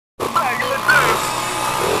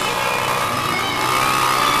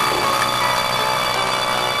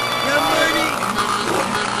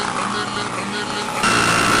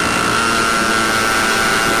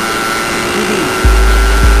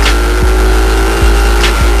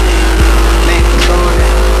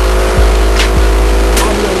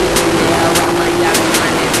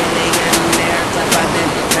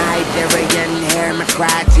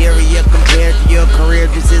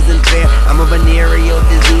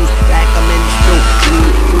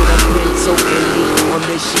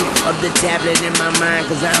tablet in my mind,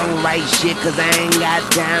 cause I don't write shit, cause I ain't got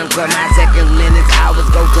time. Cause my seconds, minutes, hours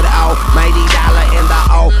go to the almighty dollar and the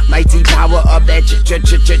almighty power of that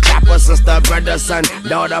chopper. Sister, brother, son,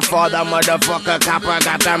 daughter, father, motherfucker, copper.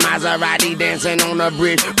 Got the Maserati dancing on the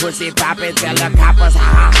bridge, pussy poppin', tell the coppers, ha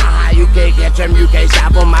ha ha ha. You can't catch them, you can't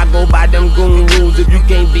stop them. I go by them goon rules. If you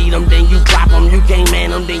can't beat them, then you drop them. You can't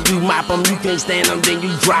man them, then you mop them. You can't stand them, then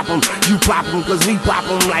you drop them. You pop them, cause we pop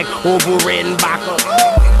them like over red and vodka.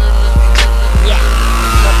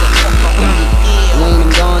 When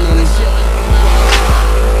I'm gone and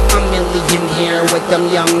I'm million here with them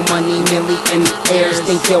young money millionaires.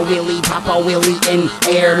 Think you're Willie, Papa Willie in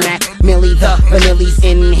air. Mac Millie, the vanillies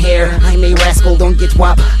in here. I'm a rascal, don't get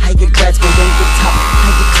wop. I get grad school, don't get top.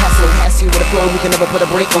 I get castle, pass you with a flow. We can never put a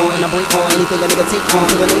break on, and a break on anything a nigga take on.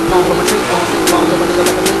 With a napalm, from a tree on, from a nigga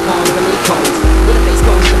like a napalm, with a napalm. With a face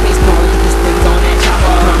cone, with a face cone, with this thing on that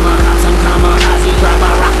chopper. Comma, some kamikaze drama,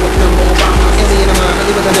 rock with them Obama. Alien in my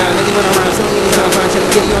really with a nine, really with a rhyme. So many times trying to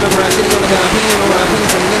get you on the grind, shitty on the gun, paying on the rhyme, paying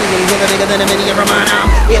some million, bigger nigga than a mini of mine. I'm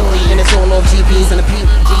Billy, and it's all off GPs and a PG.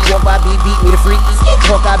 Walk by beat, beat me the freak.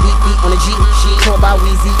 Talk I beat on the G. She talk by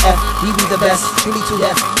Weezy F. We be the best, truly to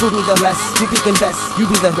death. Prove me the less. You be confess, you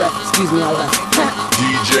be the rep. Excuse me, I left.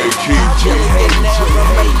 DJ KJ.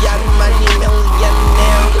 I'm a young money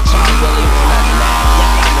millionaire. What you really wanna know?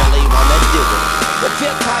 Yeah, I really wanna do it. If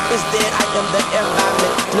hip-hop is dead, I am the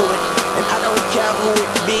environment fluid. And I don't care who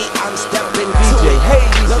it be, I'm stepping to it.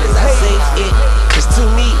 Long as I say it, cause to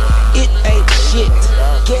me, it ain't shit.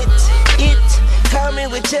 Get it? Call me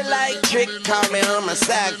with your light trick. Call me on my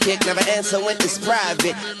sidekick. Never answer when it's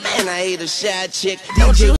private. Man, I hate a shy chick. Don't you